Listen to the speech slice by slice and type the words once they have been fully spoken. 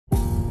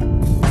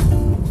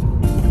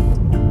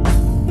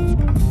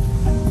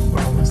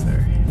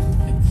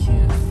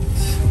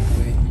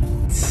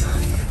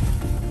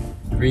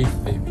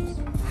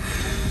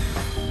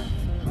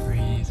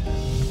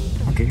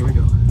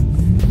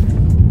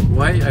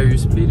are you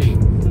speeding?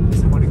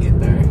 Because I want to get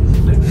there.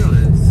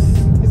 Ridiculous.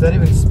 He's not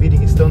even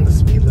speeding, he's still on the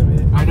speed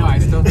limit. I know, I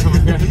still know.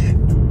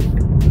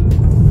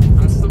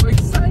 I'm so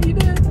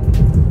excited.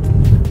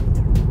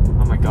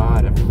 Oh my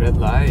god, a red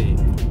light.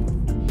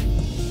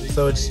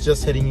 So it's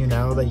just hitting you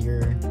now that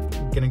you're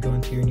gonna go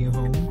into your new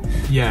home?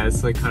 Yeah,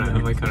 it's like kind of,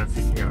 I'm like kind of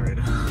freaking out right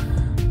now.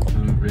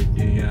 I'm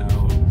freaking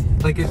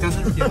out. Like it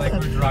doesn't feel like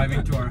we're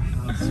driving to our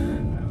house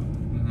right now.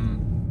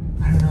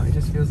 I don't know, it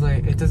just feels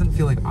like, it doesn't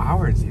feel like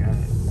ours yet.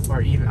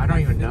 Or even, I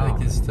don't even know.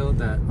 Like it's still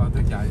that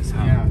other guy's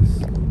Yeah.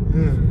 house.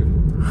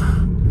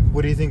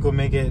 What do you think will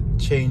make it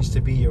change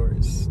to be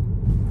yours?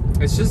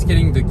 It's just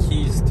getting the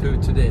keys to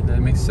today that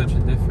makes such a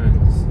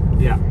difference.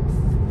 Yeah.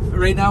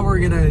 Right now we're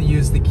gonna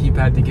use the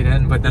keypad to get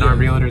in, but then our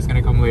realtor is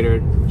gonna come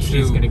later.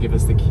 She's gonna give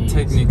us the keys.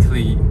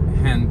 Technically,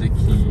 hand the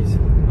keys.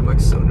 I'm like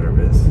so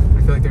nervous.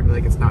 I feel like they're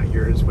like, it's not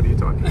yours. What are you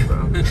talking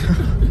about?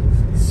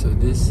 So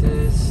this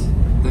is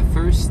the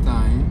first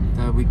time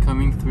that we're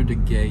coming through the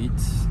gate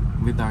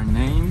with our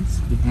names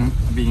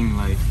being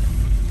like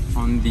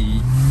on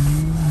the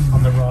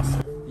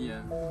roster.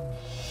 yeah.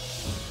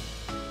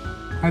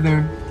 Hi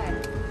there.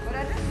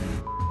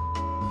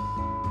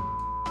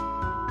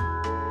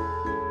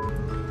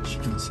 She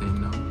can say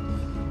no.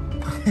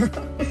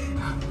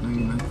 No,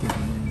 you're not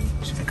getting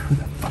in. She's like, who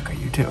the fuck are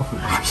you two?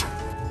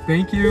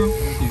 Thank you.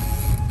 Thank you.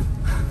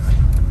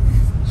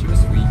 She was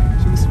sweet.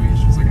 She was sweet.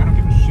 She was like, I don't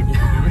give a shit what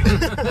you're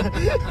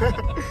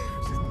doing.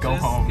 She's go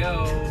Just home. Go.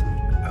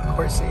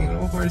 Horsey,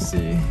 little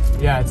horsey.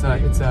 Yeah, it's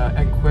a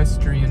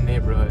equestrian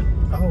neighborhood.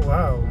 Oh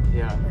wow.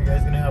 Yeah. Are you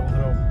guys gonna have a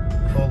little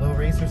polo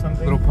race or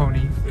something? Little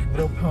pony.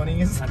 Little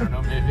ponies? I don't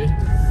know, maybe.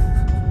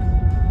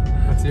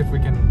 Let's see if we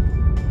can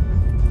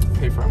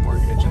pay for our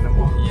mortgage and then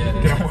we'll get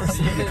a horse. Let's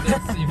see if they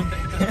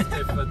can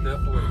step on the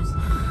horse.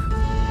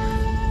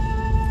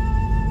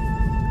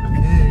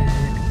 Okay,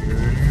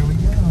 here we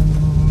go.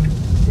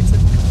 It's a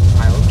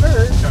pile of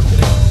dirt. I'm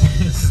kidding.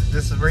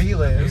 This is where he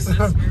lives.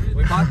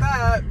 We bought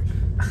that.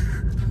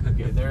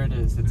 Okay, there it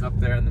is. It's up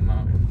there on the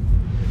mountain.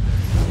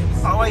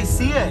 Oh, I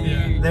see it.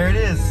 Yeah. There it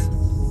is.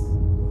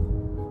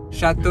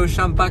 Chateau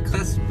Champa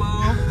Crespo.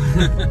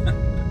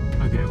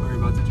 Okay, we're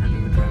about to turn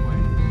in the driveway.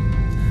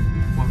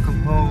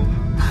 Welcome home.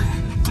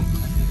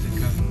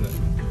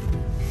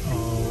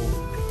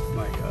 Oh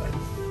my god.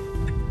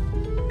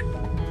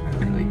 I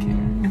don't really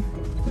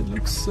care. It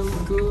looks so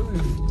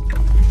good.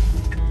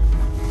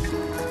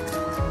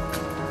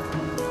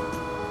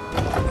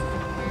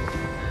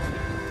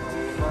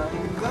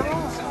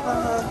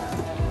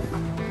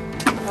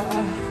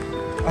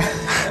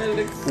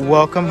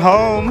 Welcome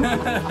home.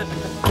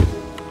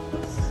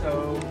 So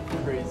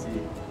crazy.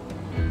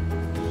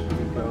 Should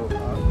we go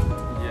up?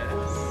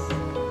 Yes.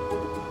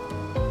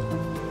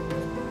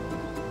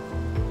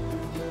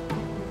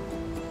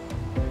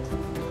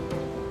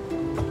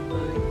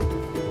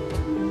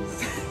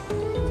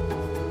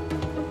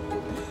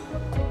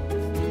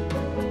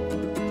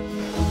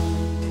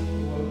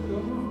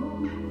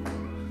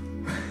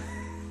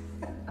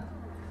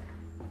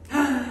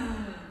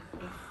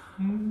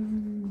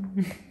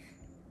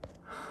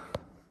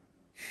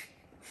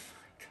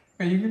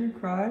 Are you gonna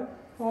cry?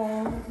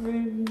 Oh,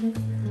 baby.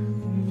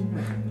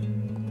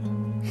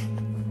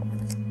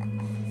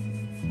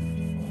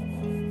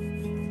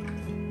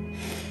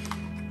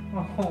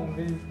 Oh,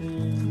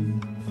 baby.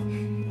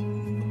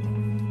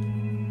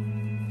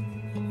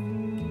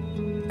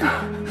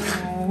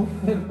 Oh,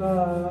 my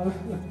love.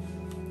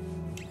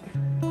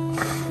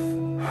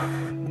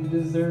 You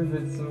deserve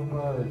it so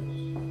much.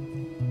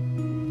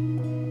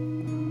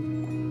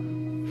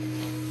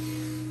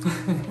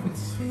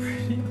 It's so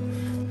pretty.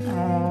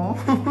 Oh,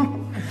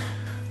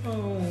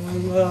 my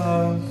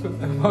love.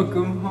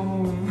 Welcome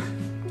home.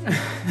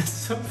 It's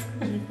so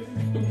pretty.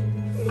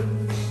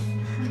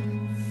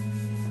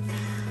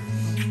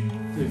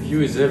 The view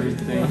is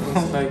everything.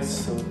 It's like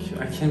so cute.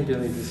 I can't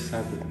believe this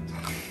happened.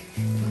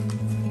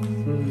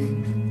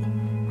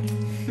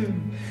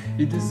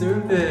 You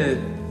deserve it.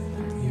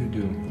 You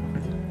do.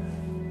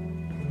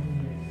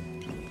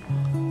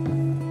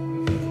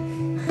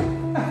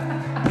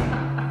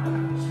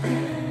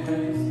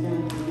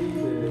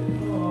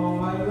 Oh,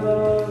 my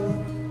love.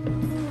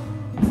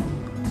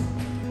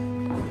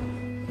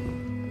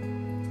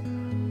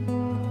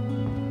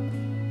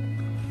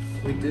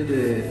 We did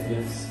it.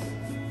 Yes.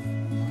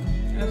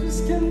 I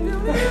just can't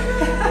believe it.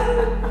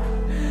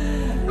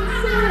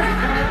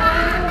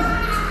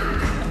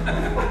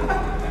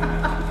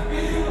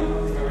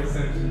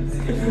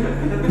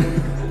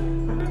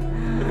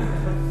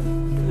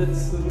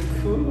 That's so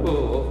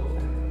cool.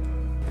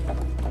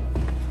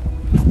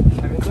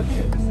 I mean, look at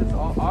it. This is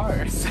all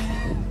ours.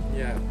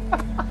 Yeah.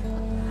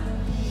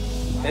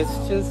 It's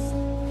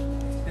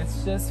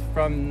just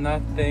from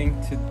nothing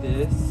to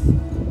this.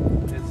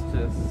 It's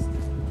just.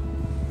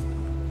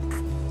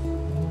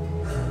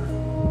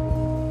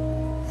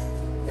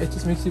 It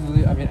just makes you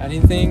believe. I mean,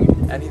 anything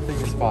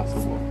is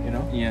possible. You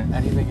know? Yeah.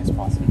 Anything is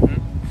possible.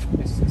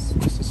 It's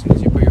just as soon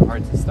as you put your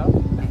heart to stuff,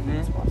 anything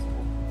is possible.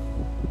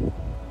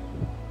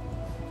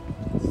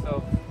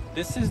 So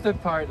This is the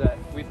part that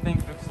we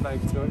think looks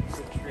like Joshua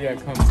Tree. Yeah,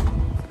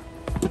 come.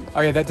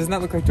 Oh yeah, that does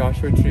not look like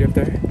Joshua Tree up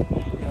there.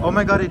 Oh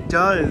my god, it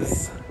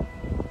does.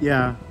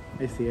 Yeah,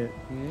 I see it.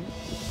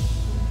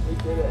 We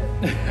did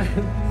it.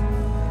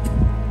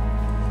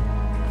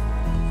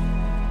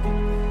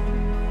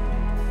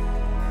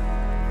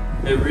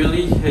 It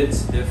really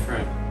hits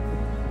different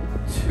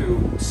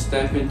to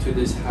step into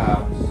this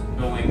house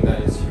knowing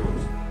that it's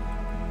yours.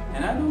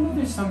 And I don't know,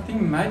 there's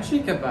something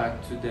magic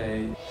about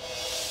today.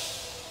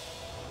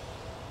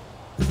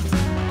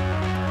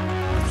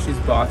 She's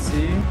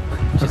bossy,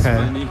 Just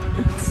funny.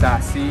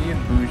 sassy,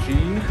 and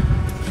bougie.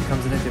 She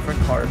comes in a different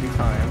car every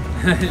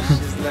time.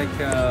 She's like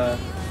a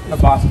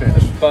boss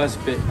bitch. buzz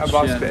bitch. A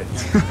boss yeah.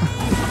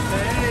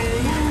 bitch.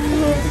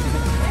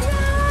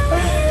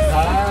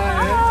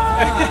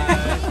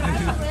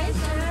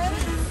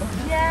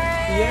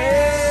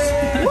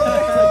 Yay!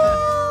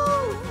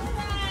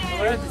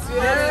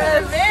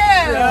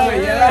 Oh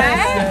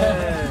yes!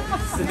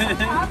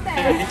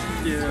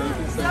 Thank you.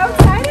 So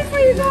excited for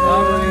you guys!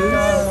 Oh my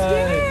God.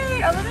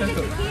 Yay! Oh, let me get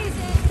the keys.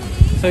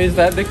 So is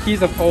that the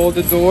keys of all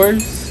the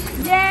doors?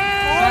 Yay!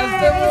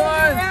 That's the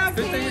one!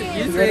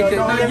 You take it.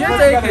 No, you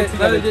take it.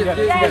 No, you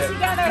Yes,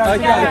 together. Okay,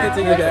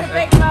 Together. okay. It's a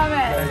big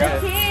moment. The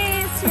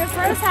keys to your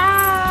first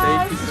house.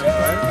 Thank you so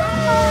much.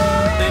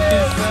 Thank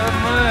you so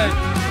much.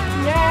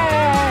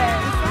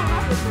 Yes.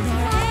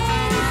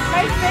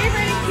 My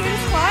favorite and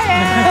cutest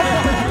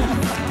client.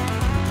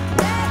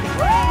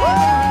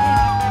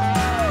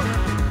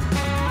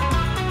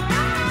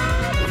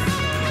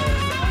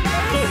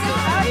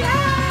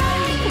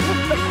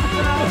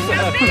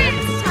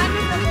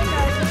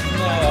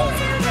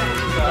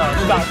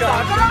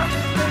 Stop.